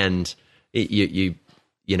life, and you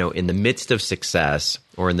in the midst of success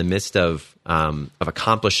or in the midst of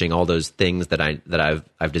accomplishing all those things that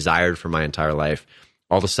I've desired for my entire life,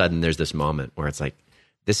 all of a sudden there's this moment where it's like,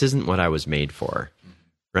 this isn't what I was made for,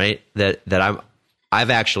 right? That I've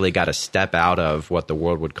actually got to step out of what the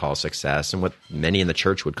world would call success and what many in the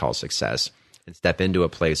church would call success, and step into a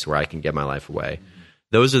place where I can give my life away.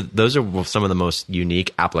 Those are some of the most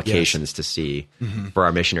unique applications to see for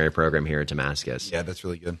our missionary program here at Damascus. Yeah, that's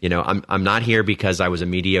really good. I'm not here because I was a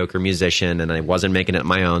mediocre musician and I wasn't making it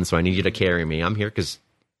my own, so I need you to carry me. I'm here because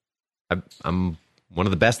I'm one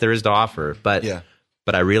of the best there is to offer. But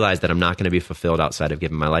I realize that I'm not going to be fulfilled outside of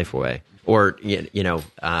giving my life away. Or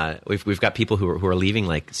we've got people who are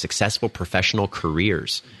leaving successful professional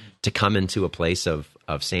careers to come into a place of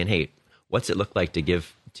saying, hey, what's it look like to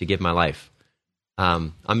give to give my life.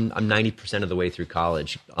 I'm 90% of the way through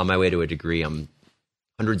college, on my way to a degree. I'm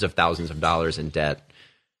hundreds of thousands of dollars in debt.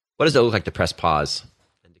 What does it look like to press pause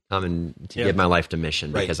and to come and to give my life to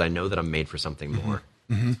mission? Because I know that I'm made for something more.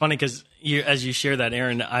 It's funny because as you share that,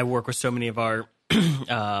 Aaron, I work with so many of our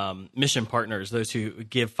mission partners, those who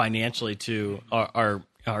give financially to our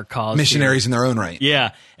cause. Missionaries in their own right.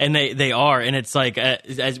 Yeah, and they are. And it's like,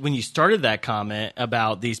 as when you started that comment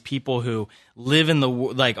about these people who live in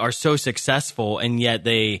are so successful, and yet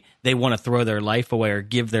they want to throw their life away or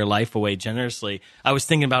give their life away generously. I was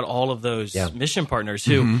thinking about all of those mission partners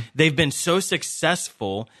who they've been so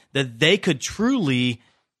successful that they could truly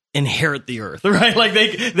inherit the earth, right? Like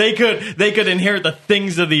they could inherit the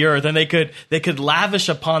things of the earth, and they could lavish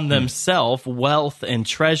upon themselves wealth and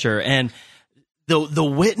treasure. And the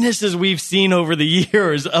witnesses we've seen over the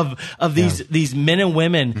years of these men and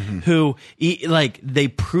women who they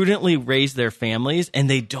prudently raise their families, and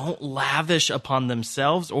they don't lavish upon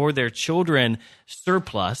themselves or their children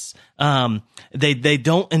surplus. They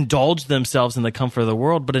don't indulge themselves in the comfort of the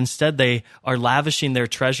world, but instead they are lavishing their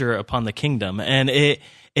treasure upon the kingdom. And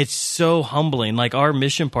it's so humbling. Like our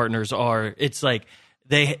mission partners it's like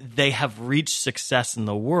they have reached success in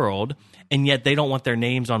the world, and yet they don't want their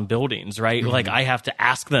names on buildings, right? Like I have to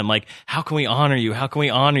ask them, like, how can we honor you? How can we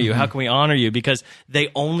honor you? How can we honor you? Because they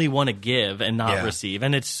only want to give and not receive.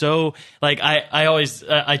 And it's so like, I always,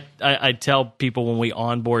 I tell people when we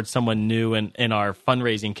onboard someone new in our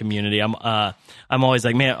fundraising community, I'm always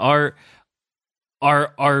like, man,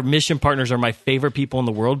 our mission partners are my favorite people in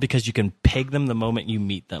the world, because you can peg them the moment you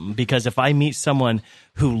meet them. Because if I meet someone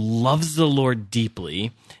who loves the Lord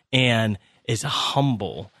deeply and is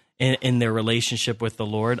humble in their relationship with the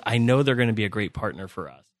Lord, I know they're going to be a great partner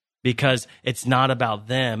for us, because it's not about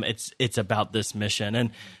them. It's about this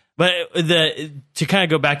mission. But to kind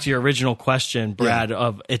of go back to your original question, Brad,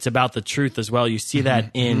 of it's about the truth as well. You see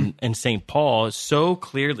that in St. Paul so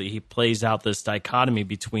clearly. He plays out this dichotomy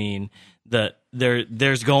between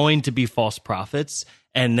there's going to be false prophets,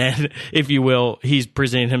 and then, if you will, he's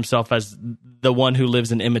presenting himself as the one who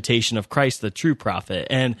lives in imitation of Christ, the true prophet.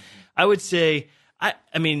 And I would say,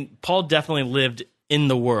 I mean, Paul definitely lived in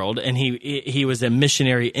the world, and he was a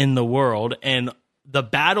missionary in the world. And the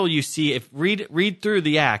battle you see, if read through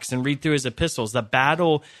the Acts and read through his epistles, the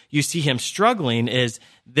battle you see him struggling is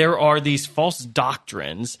there are these false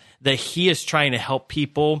doctrines that he is trying to help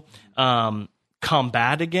people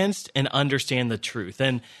combat against and understand the truth.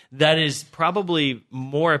 And that is probably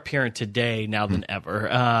more apparent today now than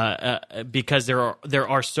ever, because there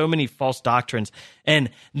are so many false doctrines, and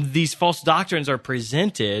these false doctrines are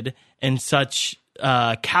presented in such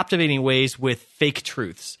captivating ways with fake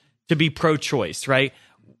truths to be pro-choice, right?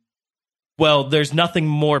 Well, there's nothing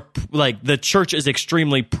more like the church is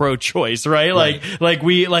extremely pro-choice, right? Like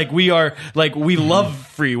we love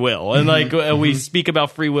free will, and we speak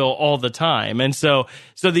about free will all the time. And so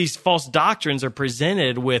these false doctrines are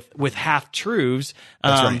presented with half truths.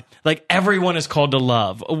 Like everyone is called to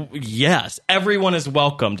love. Oh, yes. Everyone is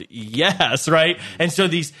welcomed. Yes. Right. And so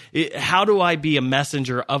how do I be a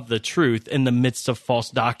messenger of the truth in the midst of false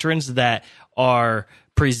doctrines that are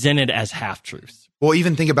presented as half truths? Well,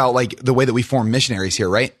 even think about like the way that we form missionaries here,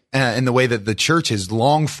 right? And the way that the church has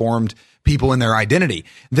long formed people in their identity,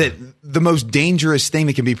 that the most dangerous thing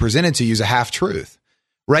that can be presented to you is a half truth,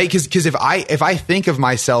 right? Because if I think of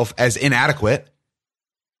myself as inadequate,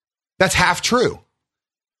 that's half true.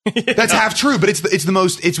 That's half true, but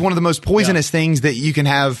it's one of the most poisonous things that you can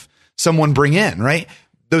have someone bring in, right?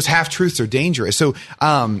 Those half truths are dangerous. So,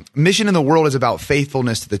 mission in the world is about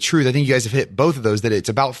faithfulness to the truth. I think you guys have hit both of those, that it's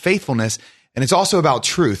about faithfulness. And it's also about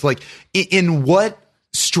truth. Like, in what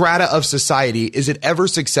strata of society is it ever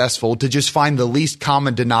successful to just find the least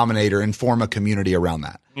common denominator and form a community around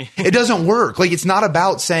that? It doesn't work. Like, it's not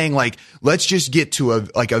about saying, like, let's just get to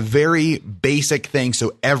a very basic thing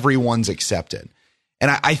so everyone's accepted. And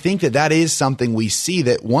I think that is something we see,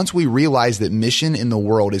 that once we realize that mission in the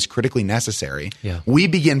world is critically necessary, we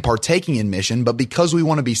begin partaking in mission. But because we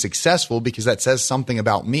want to be successful, because that says something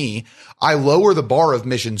about me, I lower the bar of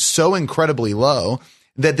mission so incredibly low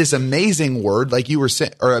that this amazing word, like you were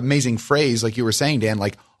saying, or amazing phrase, like you were saying, Dan,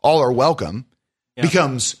 like all are welcome,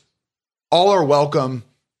 becomes all are welcome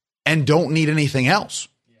and don't need anything else.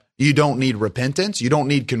 You don't need repentance. You don't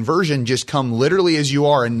need conversion. Just come literally as you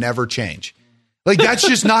are and never change. Like, that's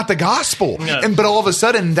just not the gospel. But all of a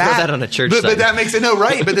sudden that on a church but that makes it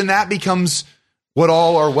right. But then that becomes what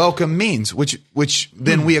all are welcome means, which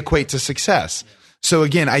then we equate to success. So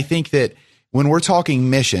again, I think that when we're talking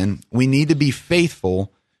mission, we need to be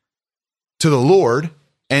faithful to the Lord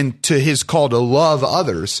and to his call to love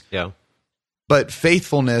others. Yeah. But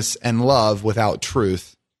faithfulness and love without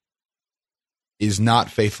truth is not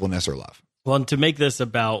faithfulness or love. Well, and to make this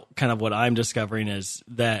about kind of what I'm discovering is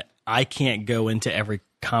that I can't go into every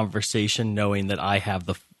conversation knowing that I have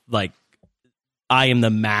I am the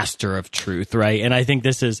master of truth, right? And I think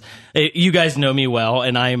this is, you guys know me well,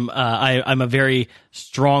 and I'm a very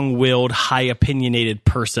strong-willed, high-opinionated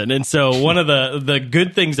person. And so one of the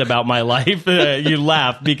good things about my life, you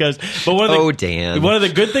laugh but one of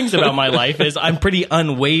the good things about my life is I'm pretty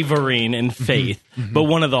unwavering in faith. But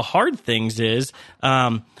one of the hard things is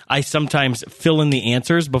I sometimes fill in the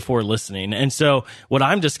answers before listening. And so what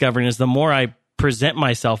I'm discovering is the more I present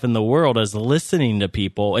myself in the world as listening to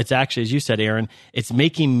people, it's actually, as you said, Aaron, it's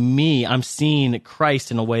making me, I'm seeing Christ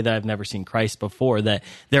in a way that I've never seen Christ before, that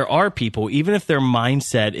there are people, even if their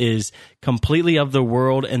mindset is completely of the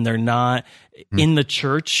world and they're not in the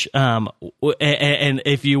church, and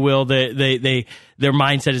if you will, their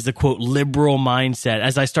mindset is the quote liberal mindset.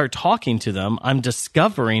 As I start talking to them, I'm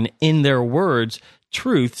discovering in their words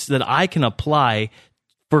truths that I can apply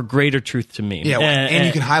for greater truth to me. Yeah, and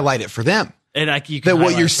you can highlight it for them. And that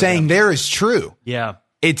what you're saying there is true. Yeah.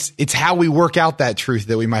 It's how we work out that truth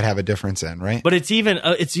that we might have a difference in, right? But it's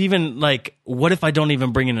even like, what if I don't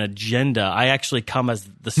even bring an agenda? I actually come as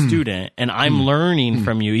the student, and I'm learning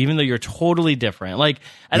from you, even though you're totally different. Like,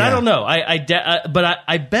 and I don't know. But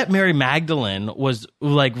I bet Mary Magdalene was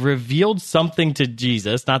like revealed something to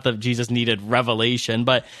Jesus. Not that Jesus needed revelation,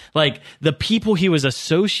 but like the people he was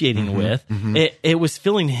associating with, it was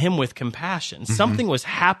filling him with compassion. Something was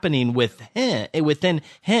happening within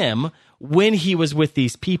him when he was with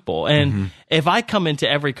these people. And if I come into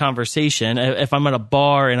every conversation, if I'm at a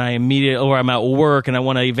bar and or I'm at work and I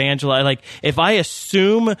want to evangelize, like if I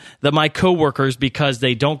assume that my coworkers, because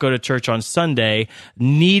they don't go to church on Sunday,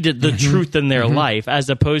 need the truth in their life, as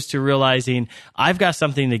opposed to realizing I've got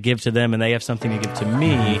something to give to them and they have something to give to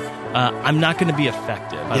me, I'm not going to be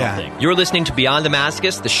effective, I don't think. You're listening to Beyond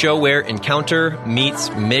Damascus, the show where encounter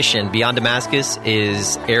meets mission. Beyond Damascus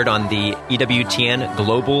is aired on the EWTN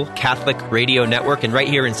Global Catholic Radio Network and right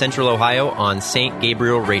here in Central Ohio on St.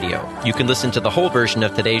 Gabriel Radio. You can listen to the whole version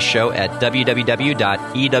of today's show at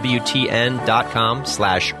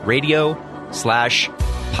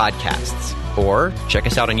www.ewtn.com/radio/podcasts. Or check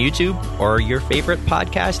us out on YouTube or your favorite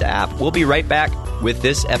podcast app. We'll be right back with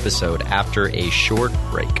this episode after a short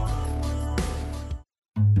break.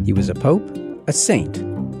 He was a pope, a saint,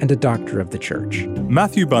 and a doctor of the Church.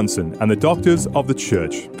 Matthew Bunson and the Doctors of the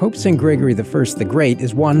Church. Pope St. Gregory I the Great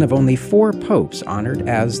is one of only 4 popes honored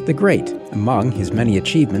as the Great. Among his many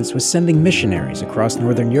achievements was sending missionaries across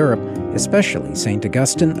Northern Europe, especially St.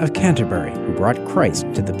 Augustine of Canterbury, who brought Christ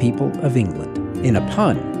to the people of England. In a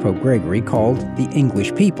pun, Pope Gregory called the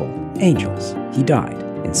English people angels. He died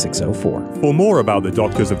in 604. For more about the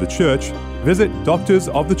Doctors of the Church, visit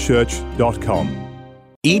doctorsofthechurch.com.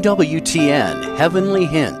 EWTN Heavenly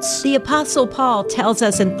Hints. The Apostle Paul tells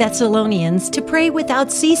us in Thessalonians to pray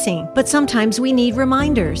without ceasing, but sometimes we need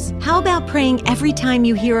reminders. How about praying every time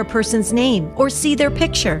you hear a person's name or see their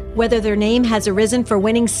picture, whether their name has arisen for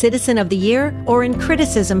winning Citizen of the Year or in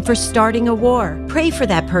criticism for starting a war? Pray for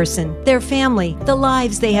that person, their family, the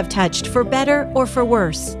lives they have touched, for better or for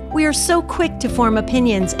worse. We are so quick to form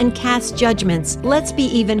opinions and cast judgments. Let's be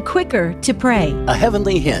even quicker to pray. A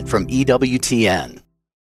heavenly hint from EWTN.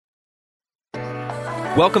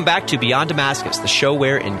 Welcome back to Beyond Damascus, the show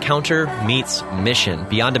where encounter meets mission.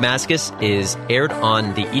 Beyond Damascus is aired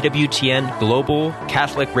on the EWTN Global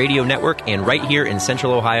Catholic Radio Network and right here in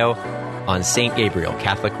Central Ohio on St. Gabriel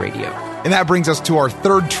Catholic Radio. And that brings us to our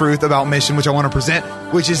third truth about mission, which I want to present,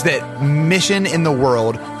 which is that mission in the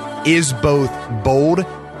world is both bold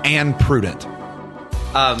and prudent.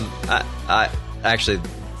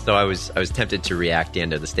 So I was tempted to react, Dan,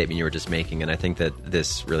 to the statement you were just making, and I think that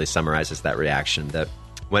this really summarizes that reaction. That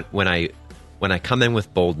when I come in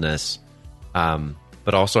with boldness,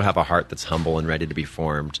 but also have a heart that's humble and ready to be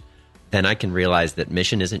formed, then I can realize that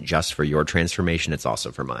mission isn't just for your transformation; it's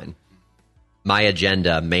also for mine. My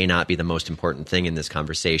agenda may not be the most important thing in this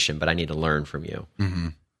conversation, but I need to learn from you. Mm-hmm.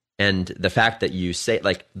 And the fact that you say,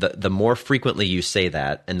 like, the more frequently you say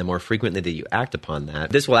that, and the more frequently that you act upon that,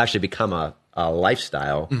 this will actually become a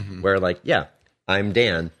lifestyle where, like, yeah, I'm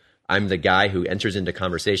Dan. I'm the guy who enters into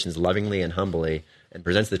conversations lovingly and humbly and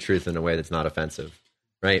presents the truth in a way that's not offensive,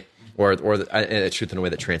 right? Or the truth in a way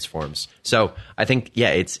that transforms. So I think,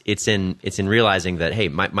 yeah, it's in realizing that, hey,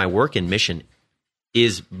 my work in mission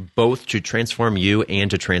is both to transform you and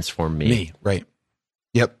to transform me. Right?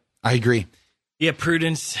 Yep, I agree. Yeah,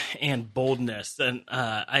 prudence and boldness. And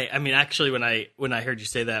I mean, actually, when I heard you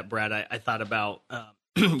say that, Brad, I thought about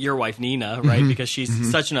your wife Nina, right? Because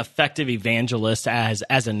she's such an effective evangelist as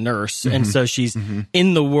a nurse, and so she's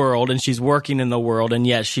in the world and she's working in the world, and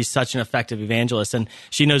yet she's such an effective evangelist, and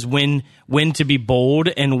she knows when to be bold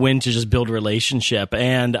and when to just build relationship.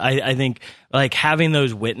 And I think like having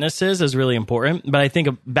those witnesses is really important. But I think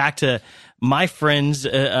back to my friends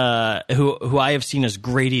who I have seen as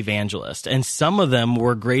great evangelists, and some of them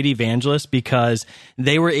were great evangelists because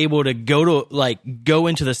they were able to go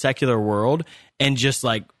into the secular world and just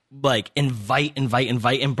like invite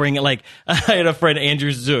and bring it. Like I had a friend,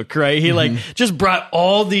 Andrew Zook, right? He just brought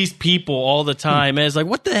all these people all the time. And it's like,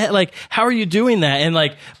 what the heck? Like, how are you doing that? And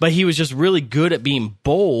but he was just really good at being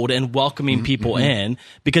bold and welcoming people in,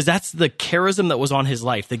 because that's the charism that was on his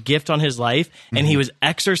life, the gift on his life. And he was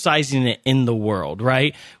exercising it in the world,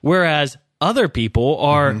 right? Whereas other people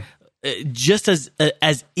are just as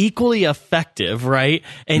equally effective, right?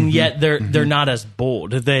 And yet they're not as bold.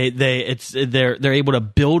 They're able to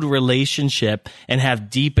build relationship and have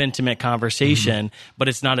deep, intimate conversation, but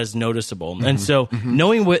it's not as noticeable. And so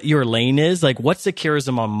knowing what your lane is, like what's the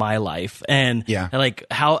charism on my life, and like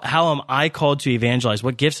how am I called to evangelize?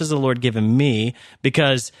 What gifts has the Lord given me?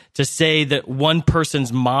 Because to say that one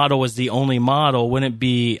person's model is the only model wouldn't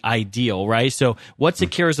be ideal, right? So what's the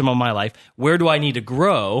charism on my life? Where do I need to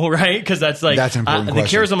grow, right? Because that's an important the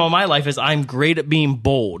charism of my life is I'm great at being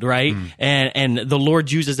bold, right? And the Lord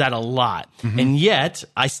uses that a lot, and yet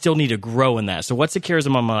I still need to grow in that. So what's the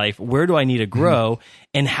charism of my life? Where do I need to grow?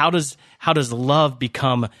 And how does love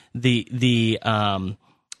become the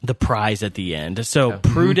prize at the end? So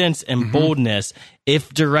prudence and boldness,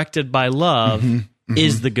 if directed by love,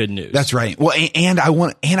 is the good news. That's right. Well, and I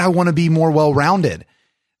want to be more well-rounded.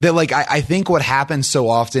 That I think what happens so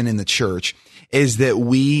often in the church is that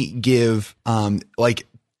we give,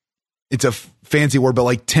 it's a fancy word,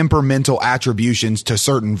 but temperamental attributions to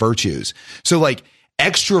certain virtues. So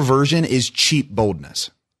extroversion is cheap boldness.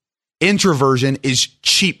 Introversion is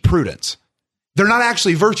cheap prudence. They're not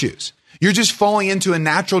actually virtues. You're just falling into a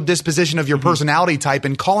natural disposition of your personality type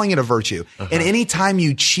and calling it a virtue. And anytime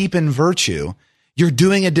you cheapen virtue, you're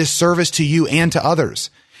doing a disservice to you and to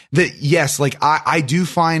others. That yes, I do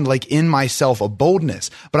find in myself a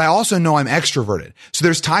boldness, but I also know I'm extroverted. So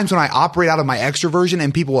there's times when I operate out of my extroversion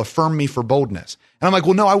and people affirm me for boldness. And I'm like,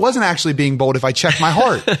 well, no, I wasn't actually being bold if I checked my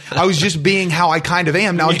heart. I was just being how I kind of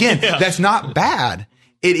am. Now, again, that's not bad.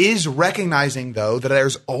 It is recognizing though that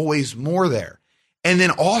there's always more there. And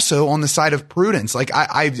then also on the side of prudence,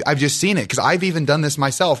 I've just seen it because I've even done this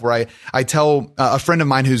myself where I tell a friend of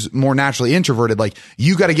mine who's more naturally introverted,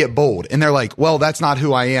 you got to get bold. And they're like, well, that's not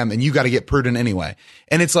who I am. And you got to get prudent anyway.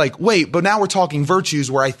 And it's like, wait, but now we're talking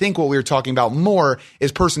virtues where I think what we were talking about more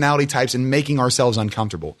is personality types and making ourselves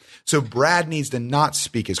uncomfortable. So Brad needs to not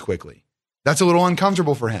speak as quickly. That's a little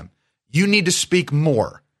uncomfortable for him. You need to speak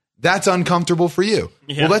more. That's uncomfortable for you.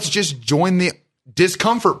 Yeah. Well, let's just join the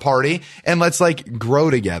discomfort party and let's grow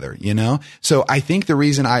together, So I think the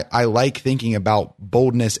reason I like thinking about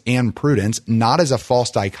boldness and prudence, not as a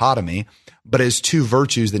false dichotomy, but as two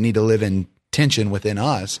virtues that need to live in tension within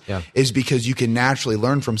us, is because you can naturally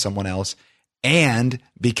learn from someone else, and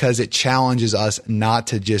because it challenges us not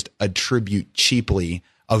to just attribute cheaply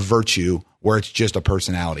a virtue where it's just a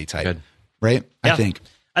personality type. Good. Right? Yeah.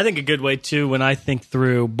 I think a good way too, when I think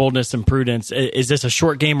through boldness and prudence, is this a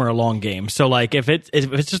short game or a long game? So if it's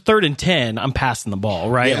just 3rd and 10, I'm passing the ball,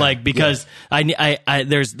 right? Yeah, because I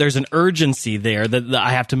there's an urgency there that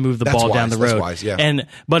I have to move the ball down the road. That's wise, yeah.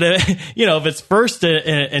 But if it's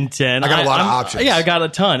 1st and 10, I got a lot of options. Yeah, I got a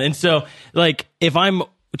ton. And so if I'm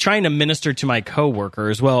trying to minister to my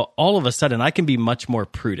coworkers, well, all of a sudden I can be much more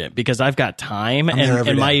prudent because I've got time,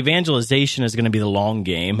 and my evangelization is going to be the long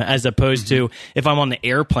game, as opposed to if I'm on the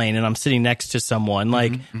airplane and I'm sitting next to someone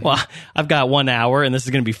well, I've got 1 hour and this is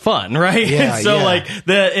going to be fun, right? Yeah, so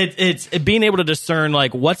it's being able to discern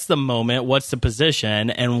what's the moment, what's the position,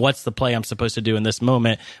 and what's the play I'm supposed to do in this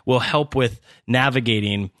moment will help with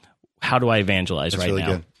navigating how do I evangelize That's right really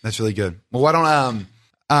now. Good. That's really good. Well, why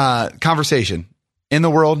don't conversation. In the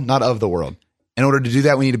world, not of the world. In order to do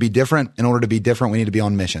that, we need to be different. In order to be different, we need to be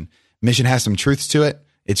on mission. Mission has some truths to it.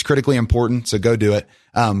 It's critically important, so go do it.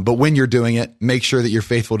 But when you're doing it, make sure that you're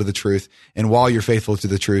faithful to the truth. And while you're faithful to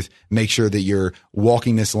the truth, make sure that you're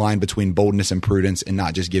walking this line between boldness and prudence and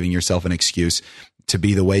not just giving yourself an excuse to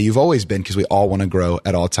be the way you've always been, because we all want to grow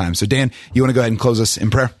at all times. So Dan, you want to go ahead and close us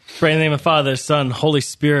in prayer? Pray in the name of the Father, Son, Holy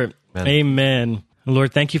Spirit. Amen.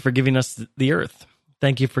 Lord, thank you for giving us the earth.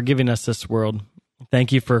 Thank you for giving us this world.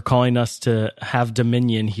 Thank you for calling us to have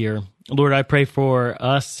dominion here. Lord, I pray for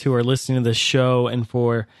us who are listening to this show and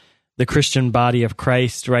for the Christian body of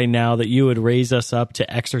Christ right now, that you would raise us up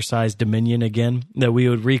to exercise dominion again, that we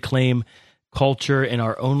would reclaim culture in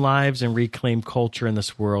our own lives and reclaim culture in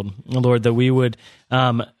this world. Lord, that we would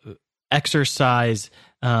exercise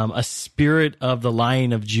a spirit of the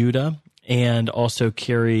Lion of Judah and also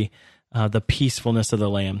carry the peacefulness of the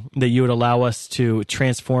Lamb, that you would allow us to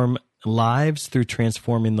transform lives through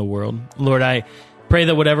transforming the world. Lord, I pray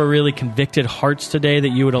that whatever really convicted hearts today,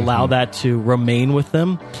 that you would allow that to remain with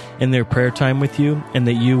them in their prayer time with you, and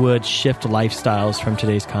that you would shift lifestyles from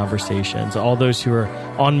today's conversations. All those who are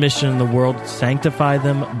on mission in the world, sanctify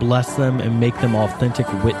them, bless them, and make them authentic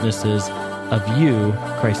witnesses of you,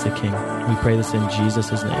 Christ the King. We pray this in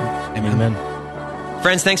Jesus' name. Amen.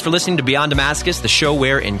 Friends, thanks for listening to Beyond Damascus, the show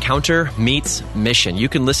where encounter meets mission. You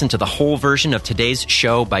can listen to the whole version of today's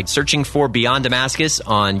show by searching for Beyond Damascus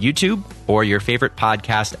on YouTube or your favorite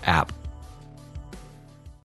podcast app.